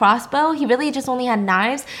have his crossbow. He really just only had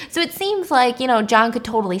knives. So it seems like, John could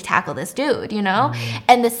totally tackle this dude,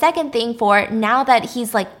 And the second thing for now that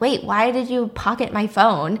he's like, wait, why did you pocket my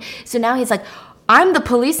phone? So now he's like, I'm the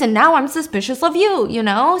police and now I'm suspicious of you,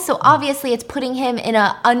 So obviously it's putting him in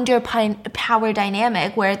a underpower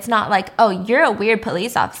dynamic where it's not like, oh, you're a weird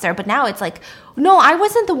police officer, but now it's like, no, I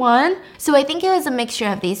wasn't the one. So I think it was a mixture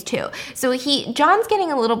of these two. So John's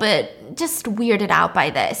getting a little bit just weirded out by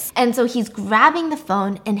this. And so he's grabbing the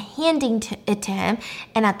phone and handing it to him.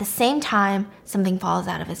 And at the same time, something falls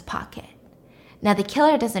out of his pocket. Now the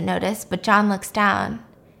killer doesn't notice, but John looks down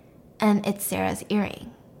and it's Sarah's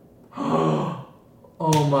earring.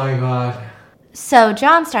 Oh my god. So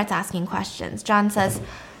John starts asking questions. John says,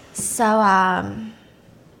 so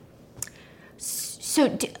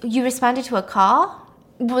you responded to a call?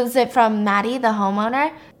 Was it from Maddie, the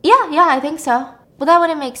homeowner? Yeah, I think so. Well, that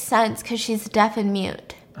wouldn't make sense because she's deaf and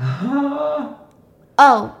mute.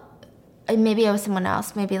 Oh, maybe it was someone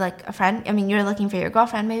else. Maybe like a friend. I mean, you're looking for your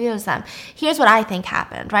girlfriend. Maybe it was them. Here's what I think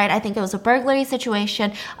happened, right? I think it was a burglary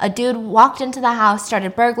situation. A dude walked into the house,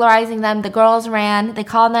 started burglarizing them. The girls ran. They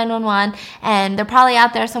called 911, and they're probably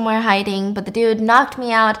out there somewhere hiding. But the dude knocked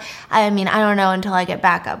me out. I mean, I don't know until I get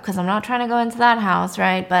back up because I'm not trying to go into that house,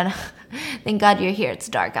 right? But thank God you're here. It's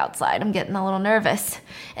dark outside. I'm getting a little nervous.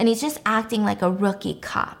 And he's just acting like a rookie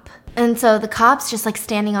cop. And so the cop's just like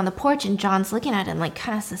standing on the porch and John's looking at him like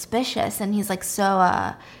kind of suspicious. And he's like,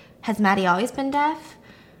 so, has Maddie always been deaf?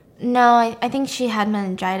 No, I think she had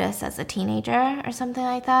meningitis as a teenager or something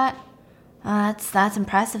like that. That's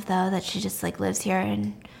impressive though, that she just like lives here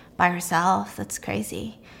and by herself. That's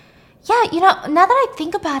crazy. Yeah, now that I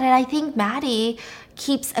think about it, I think Maddie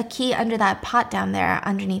keeps a key under that pot down there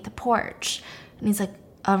underneath the porch. And he's like,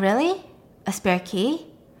 oh really? A spare key?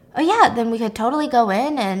 Oh yeah, then we could totally go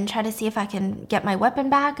in and try to see if I can get my weapon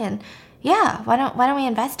back. And yeah, why don't we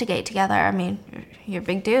investigate together? I mean, you're a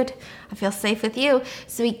big dude. I feel safe with you.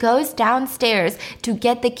 So he goes downstairs to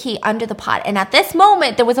get the key under the pot. And at this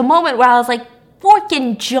moment, there was a moment where I was like,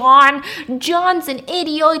 forking John. John's an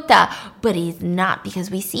idiota. But he's not, because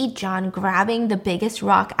we see John grabbing the biggest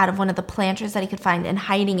rock out of one of the planters that he could find and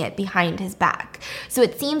hiding it behind his back. So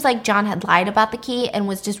it seems like John had lied about the key and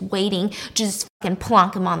was just waiting to just fucking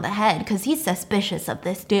plonk him on the head because he's suspicious of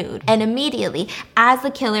this dude. And immediately, as the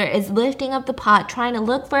killer is lifting up the pot trying to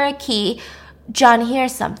look for a key, John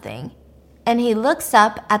hears something. And he looks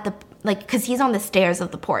up at the because he's on the stairs of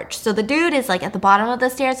the porch. So the dude is like at the bottom of the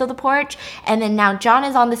stairs of the porch. And then now John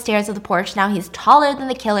is on the stairs of the porch. Now he's taller than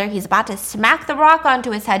the killer. He's about to smack the rock onto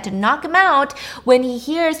his head to knock him out when he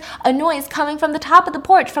hears a noise coming from the top of the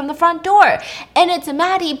porch from the front door. And it's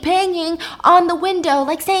Maddie banging on the window,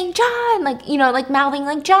 like saying, John, like mouthing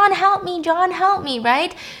like, John, help me,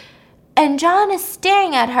 right? And John is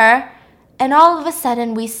staring at her. And all of a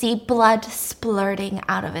sudden we see blood splurting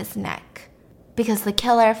out of his neck. Because the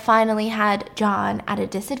killer finally had John at a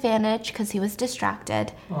disadvantage because he was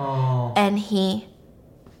distracted. Oh. And he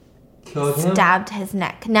Killed stabbed his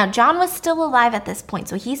neck. Now, John was still alive at this point,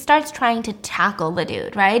 so he starts trying to tackle the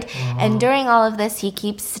dude, right? And during all of this, he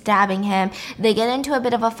keeps stabbing him. They get into a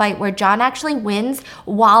bit of a fight where John actually wins.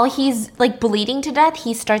 While he's, bleeding to death,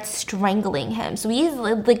 he starts strangling him. So he's,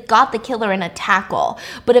 got the killer in a tackle.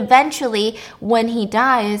 But eventually, when he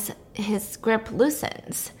dies, his grip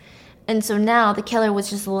loosens. And so now the killer was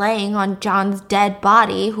just laying on John's dead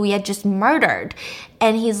body, who he had just murdered.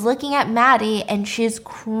 And he's looking at Maddie, and she's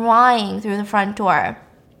crying through the front door.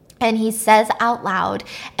 And he says out loud,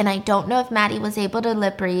 and I don't know if Maddie was able to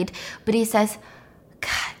lip read, but he says,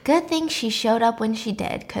 God, good thing she showed up when she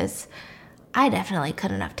did, because I definitely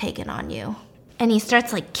couldn't have taken on you. And he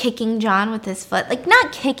starts, kicking John with his foot.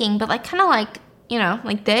 Not kicking, but, kind of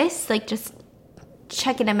like this, like just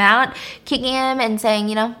checking him out, kicking him and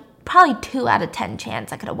saying, probably 2 out of 10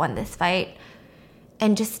 chance I could have won this fight.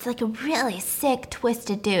 And just like a really sick,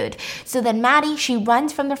 twisted dude. So then Maddie, she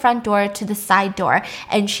runs from the front door to the side door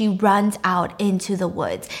and she runs out into the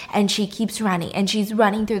woods and she keeps running and she's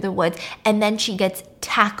running through the woods and then she gets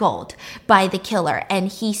tackled by the killer and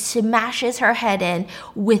he smashes her head in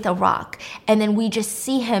with a rock. And then we just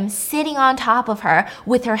see him sitting on top of her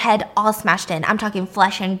with her head all smashed in. I'm talking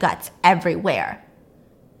flesh and guts everywhere.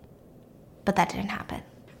 But that didn't happen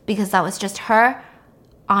because that was just her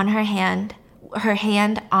on her hand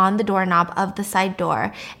on the doorknob of the side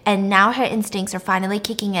door, and now her instincts are finally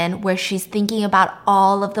kicking in where she's thinking about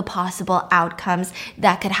all of the possible outcomes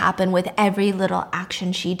that could happen with every little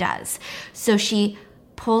action she does. So she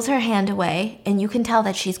pulls her hand away, and you can tell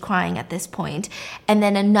that she's crying at this point. And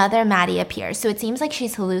then another Maddie appears. So it seems like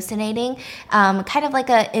she's hallucinating, kind of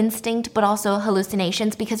like a instinct, but also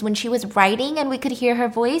hallucinations, because when she was writing and we could hear her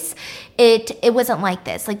voice, it wasn't like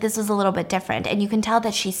this. Like this was a little bit different. And you can tell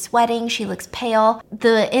that she's sweating. She looks pale.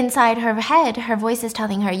 The inside her head, her voice is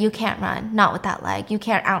telling her, you can't run, not with that leg. You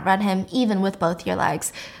can't outrun him, even with both your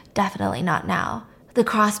legs. Definitely not now. The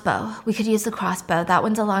crossbow. We could use the crossbow. That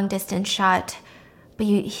one's a long distance shot. But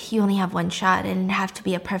you only have one shot and it'd have to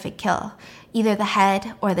be a perfect kill, either the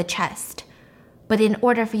head or the chest. But in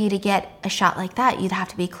order for you to get a shot like that, you'd have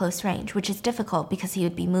to be close range, which is difficult because he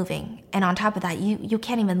would be moving. And on top of that, you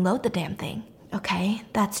can't even load the damn thing. Okay,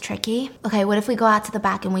 that's tricky. Okay, what if we go out to the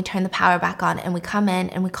back and we turn the power back on and we come in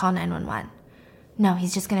and we call 911? No,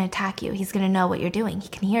 he's just going to attack you. He's going to know what you're doing. He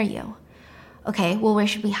can hear you. Okay, well, where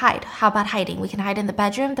should we hide? How about hiding? We can hide in the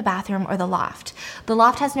bedroom, the bathroom, or the loft. The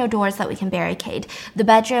loft has no doors that we can barricade. The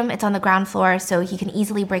bedroom, it's on the ground floor, so he can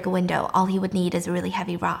easily break a window. All he would need is a really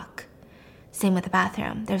heavy rock. Same with the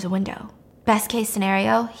bathroom. There's a window. Best case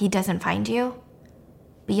scenario, he doesn't find you,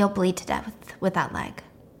 but you'll bleed to death with that leg.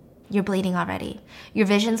 You're bleeding already. Your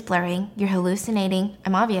vision's blurring. You're hallucinating.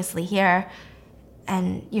 I'm obviously here.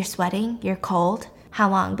 And you're sweating. You're cold.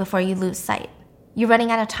 How long before you lose sight? You're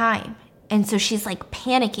running out of time. And so she's like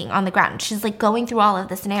panicking on the ground. She's like going through all of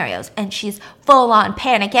the scenarios and she's full on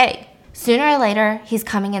panicking. Sooner or later, he's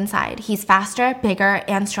coming inside. He's faster, bigger,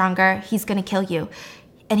 and stronger. He's going to kill you.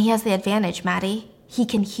 And he has the advantage, Maddie. He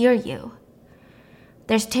can hear you.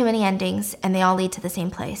 There's too many endings and they all lead to the same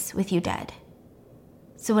place, with you dead.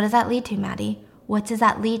 So what does that lead to, Maddie? What does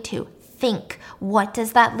that lead to? Think. What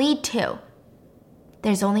does that lead to?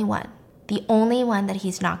 There's only one. The only one that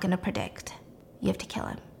he's not going to predict. You have to kill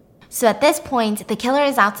him. So at this point, the killer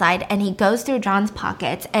is outside and he goes through John's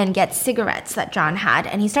pockets and gets cigarettes that John had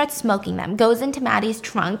and he starts smoking them, goes into Maddie's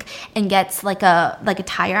trunk and gets like a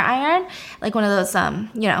tire iron, like one of those,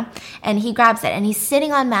 and he grabs it and he's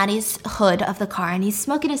sitting on Maddie's hood of the car and he's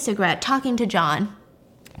smoking a cigarette, talking to John,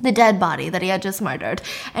 the dead body that he had just murdered.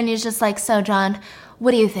 And he's just like, so John,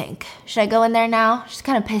 what do you think? Should I go in there now? She's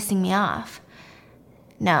kind of pissing me off.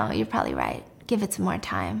 No, you're probably right. Give it some more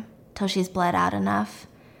time till she's bled out enough.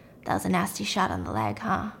 That was a nasty shot on the leg,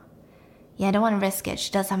 huh? Yeah, I don't want to risk it.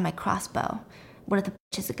 She does have my crossbow. What if the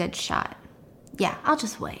bitch is a good shot? Yeah, I'll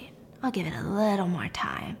just wait. I'll give it a little more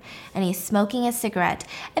time. And he's smoking a cigarette.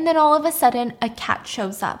 And then all of a sudden, a cat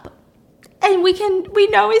shows up. And we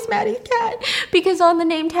know he's Maddie's cat. Because on the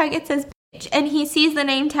name tag, it says bitch. And he sees the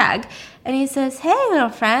name tag. And he says, hey, little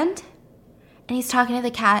friend. And he's talking to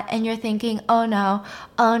the cat, and you're thinking, oh no,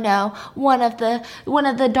 one of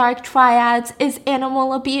the dark triads is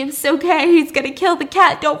animal abuse. Okay, he's gonna kill the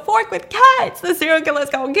cat. Don't fork with cats. The serial killer's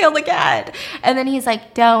gonna kill the cat. And then he's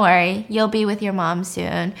like, don't worry, you'll be with your mom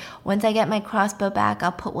soon. Once I get my crossbow back,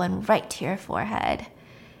 I'll put one right to your forehead.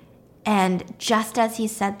 And just as he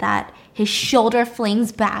said that, his shoulder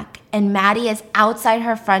flings back and Maddie is outside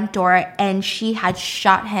her front door and she had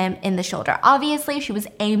shot him in the shoulder. Obviously, she was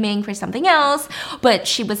aiming for something else, but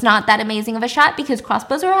she was not that amazing of a shot because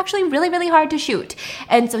crossbows are actually really, really hard to shoot.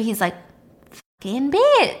 And so he's like, fucking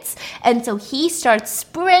bits. And so he starts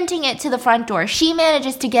sprinting it to the front door. She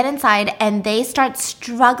manages to get inside and they start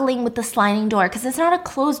struggling with the sliding door because it's not a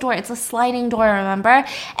closed door, it's a sliding door, remember?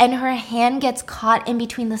 And her hand gets caught in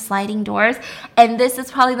between the sliding doors. And this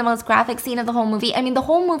is probably the most graphic scene of the whole movie. I mean, the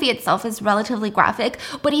whole movie itself is relatively graphic,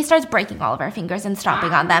 but he starts breaking all of her fingers and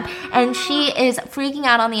stomping on them. And she is freaking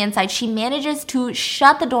out on the inside. She manages to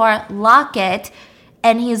shut the door, lock it,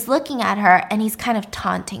 and he's looking at her and he's kind of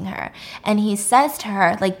taunting her. And he says to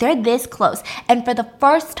her, like, they're this close. And for the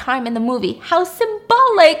first time in the movie, how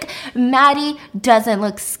symbolic, Maddie doesn't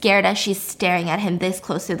look scared as she's staring at him this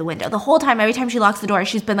close through the window. The whole time, every time she locks the door,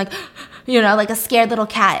 she's been like, like a scared little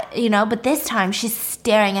cat, But this time she's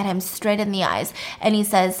staring at him straight in the eyes. And he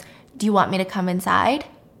says, do you want me to come inside?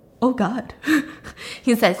 Oh, God.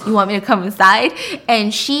 He says, you want me to come inside?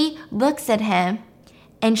 And she looks at him,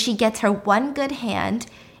 and she gets her one good hand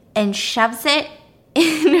and shoves it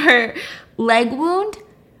in her leg wound,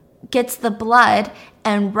 gets the blood,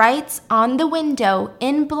 and writes on the window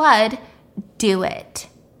in blood, do it.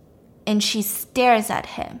 And she stares at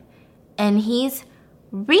him, and he's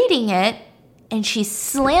reading it, and she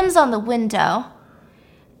slams on the window,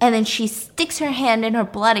 and then she sticks her hand in her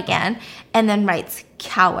blood again, and then writes,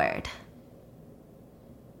 coward.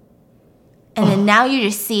 And then now you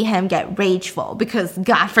just see him get rageful because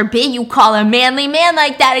God forbid you call a manly man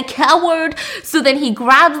like that a coward. So then he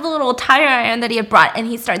grabs the little tire iron that he had brought and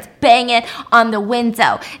he starts banging it on the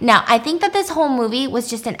window. Now, I think that this whole movie was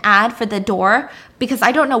just an ad for the door because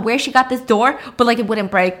I don't know where she got this door, but like it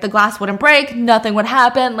wouldn't break. The glass wouldn't break. Nothing would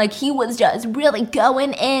happen. Like he was just really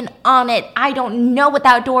going in on it. I don't know what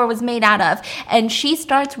that door was made out of. And she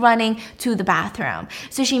starts running to the bathroom.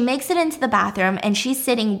 So she makes it into the bathroom and she's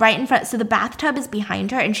sitting right in front. So the bathtub is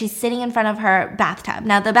behind her and she's sitting in front of her bathtub.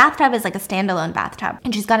 Now the bathtub is like a standalone bathtub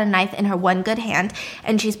and she's got a knife in her one good hand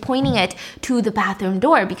and she's pointing it to the bathroom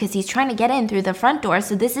door because he's trying to get in through the front door.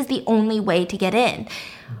 So this is the only way to get in.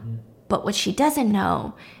 But what she doesn't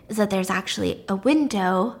know is that there's actually a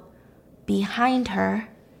window behind her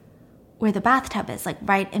where the bathtub is, like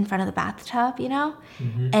right in front of the bathtub, you know?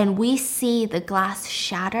 And we see the glass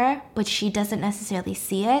shatter, but she doesn't necessarily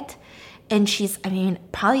see it. And she's,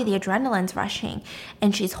 probably the adrenaline's rushing.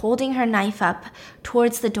 And she's holding her knife up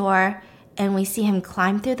towards the door, and we see him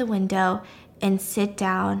climb through the window and sit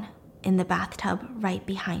down in the bathtub right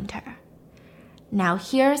behind her. Now,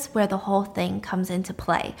 here's where the whole thing comes into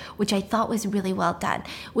play, which I thought was really well done,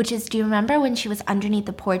 which is, do you remember when she was underneath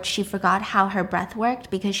the porch, she forgot how her breath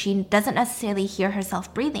worked because she doesn't necessarily hear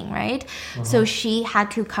herself breathing, right? So she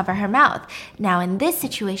had to cover her mouth. Now, in this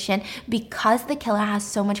situation, because the killer has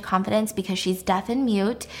so much confidence because she's deaf and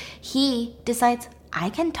mute, he decides, I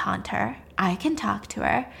can taunt her, I can talk to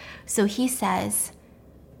her. So he says,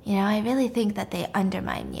 I really think that they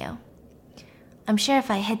undermine you. I'm sure if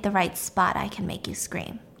I hit the right spot, I can make you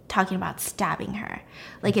scream. Talking about stabbing her.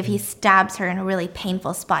 Like if he stabs her in a really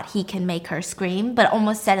painful spot, he can make her scream, but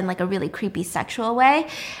almost said in like a really creepy sexual way.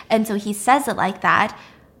 And so he says it like that,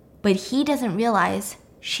 but he doesn't realize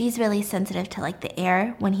she's really sensitive to like the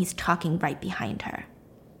air when he's talking right behind her.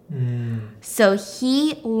 So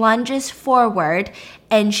he lunges forward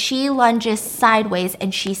and she lunges sideways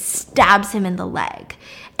and she stabs him in the leg.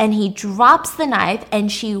 And he drops the knife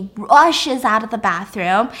and she rushes out of the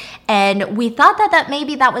bathroom. And we thought that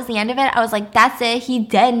maybe that was the end of it. I was like, that's it. He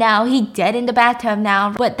dead now. He dead in the bathtub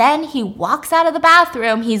now. But then he walks out of the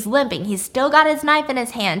bathroom. He's limping. He's still got his knife in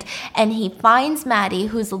his hand. And he finds Maddie,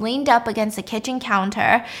 who's leaned up against the kitchen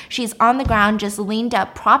counter. She's on the ground, just leaned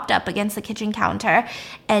up, propped up against the kitchen counter.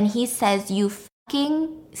 And he says, you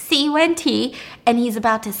fucking C-U-N-T. And he's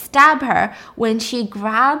about to stab her when she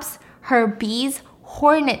grabs her bee's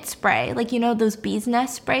hornet spray, like those bee's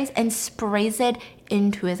nest sprays, and sprays it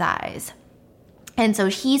into his eyes. And so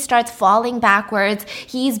he starts falling backwards.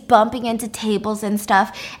 He's bumping into tables and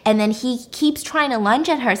stuff. And then he keeps trying to lunge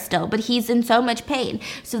at her still, but he's in so much pain.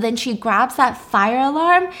 So then she grabs that fire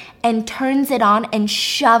alarm and turns it on and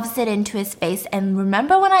shoves it into his face. And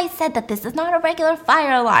remember when I said that this is not a regular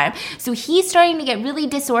fire alarm? So he's starting to get really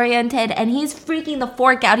disoriented and he's freaking the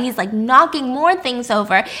fork out. He's like knocking more things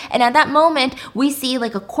over. And at that moment, we see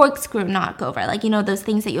like a corkscrew knock over, like, those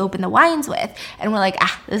things that you open the wines with. And we're like,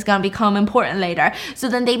 this is going to become important later. So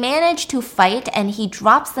then they manage to fight and he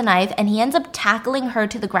drops the knife and he ends up tackling her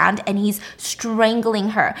to the ground and he's strangling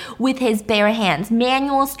her with his bare hands.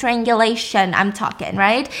 Manual strangulation, I'm talking,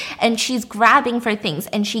 right? And she's grabbing for things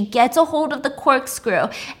and she gets a hold of the corkscrew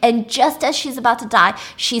and just as she's about to die,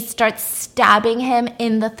 she starts stabbing him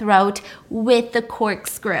in the throat with the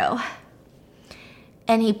corkscrew.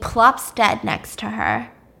 And he plops dead next to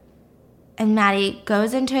her. And Maddie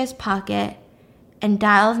goes into his pocket and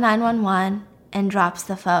dials 911 and drops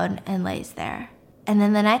the phone and lays there. And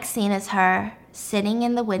then the next scene is her sitting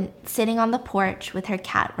on the porch with her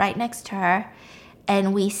cat right next to her.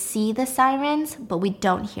 And we see the sirens, but we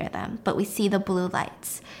don't hear them. But we see the blue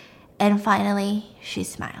lights. And finally, she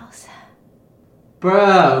smiles.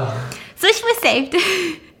 Bro. So she was saved.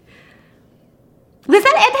 Was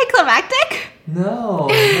that anticlimactic? No.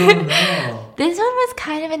 This one was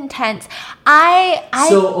kind of intense.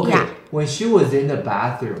 When she was in the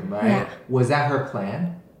bathroom, right? Yeah. Was that her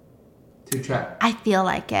plan? To trap? I feel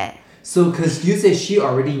like it. So, because you said she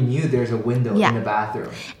already knew there's a window in the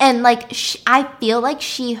bathroom. And, I feel like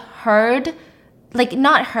she heard,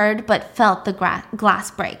 not heard, but felt the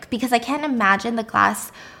glass break. Because I can't imagine the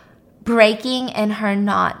glass breaking and her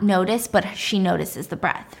not notice, but she notices the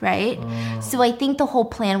breath, right? So I think the whole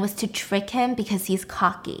plan was to trick him because he's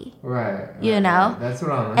cocky. Right. You know? Right. That's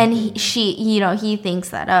what I'm And he thinks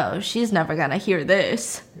that, oh, she's never gonna hear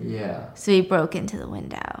this. Yeah. So he broke into the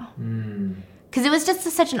window. Because it was just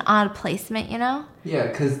such an odd placement, you know? Yeah,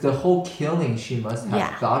 because the whole killing she must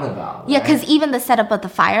have thought about. Right? Yeah, because even the setup of the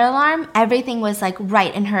fire alarm, everything was like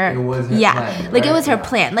right in her. It was her plan. Like it was her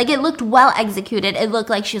plan. Like it looked well executed. It looked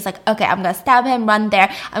like she was like, okay, I'm gonna stab him, run there.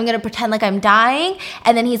 I'm gonna pretend like I'm dying,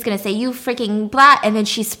 and then he's gonna say, "You freaking blah," and then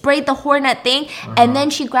she sprayed the hornet thing, and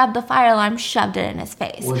then she grabbed the fire alarm, shoved it in his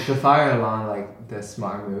face. Was the fire alarm like the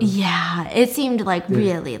smart move? Yeah, it seemed like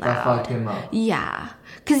really loud. That fucked him up. Yeah.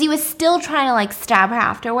 Because he was still trying to like stab her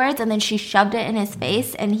afterwards, and then she shoved it in his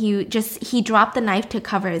face, and he dropped the knife to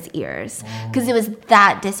cover his ears because it was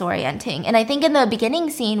that disorienting. And I think in the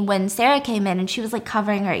beginning scene when Sarah came in and she was like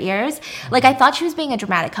covering her ears, like I thought she was being a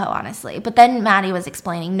dramatic hoe, honestly. But then Maddie was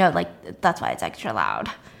explaining, no, like that's why it's extra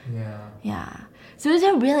loud. Yeah. So it was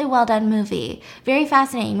a really well done movie. Very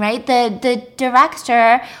fascinating, right? The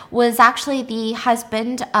director was actually the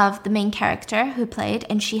husband of the main character who played,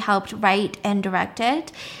 and she helped write and direct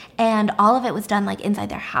it. And all of it was done like inside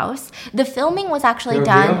their house. The filming was actually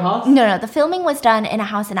done. Real house? No, the filming was done in a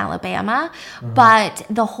house in Alabama, but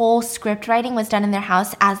the whole script writing was done in their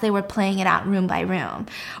house as they were playing it out room by room.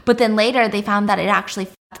 But then later they found that it actually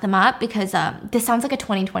them up because this sounds like a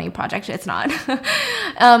 2020 project. It's not.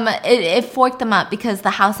 It forked them up because the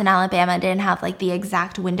house in Alabama didn't have like the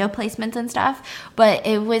exact window placements and stuff, but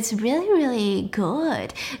it was really, really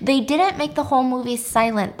good. They didn't make the whole movie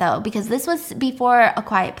silent though, because this was before A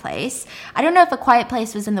Quiet Place. I don't know if A Quiet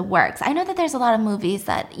Place was in the works. I know that there's a lot of movies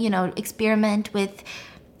that, you know, experiment with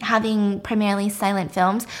having primarily silent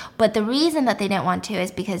films, but the reason that they didn't want to is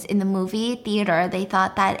because in the movie theater, they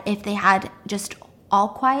thought that if they had just all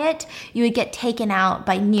quiet, you would get taken out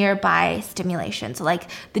by nearby stimulation. So like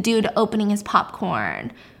the dude opening his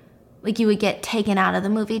popcorn, like you would get taken out of the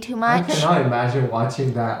movie too much. I cannot imagine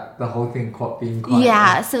watching that, the whole thing being quiet.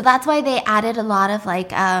 Yeah, so that's why they added a lot of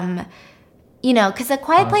like, you know, because A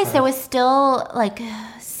Quiet Place, there was still like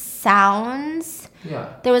sounds.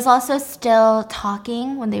 Yeah. There was also still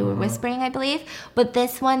talking when they were whispering, I believe. But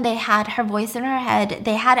this one, they had her voice in her head.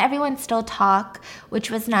 They had everyone still talk,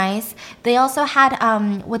 which was nice. They also had,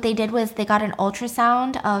 what they did was they got an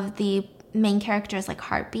ultrasound of the main character's like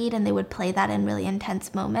heartbeat, and they would play that in really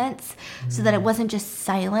intense moments so that it wasn't just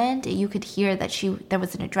silent. You could hear that there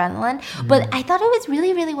was an adrenaline. But I thought it was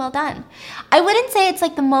really, really well done. I wouldn't say it's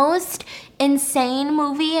like the most insane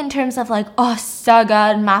movie in terms of like, oh, so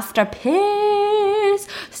good, masterpiece,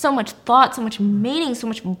 so much thought, so much meaning, so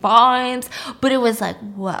much vibes, but it was like,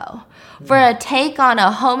 whoa. For a take on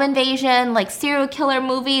a home invasion, like serial killer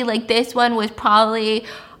movie, like this one was probably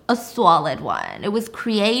a solid one. It was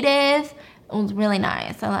creative. It was really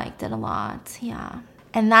nice. I liked it a lot. Yeah.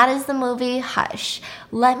 And that is the movie Hush.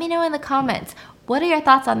 Let me know in the comments, what are your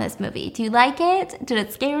thoughts on this movie? Do you like it? Did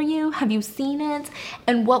it scare you? Have you seen it?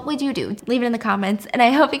 And what would you do? Leave it in the comments. And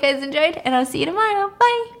I hope you guys enjoyed, and I'll see you tomorrow.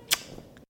 Bye.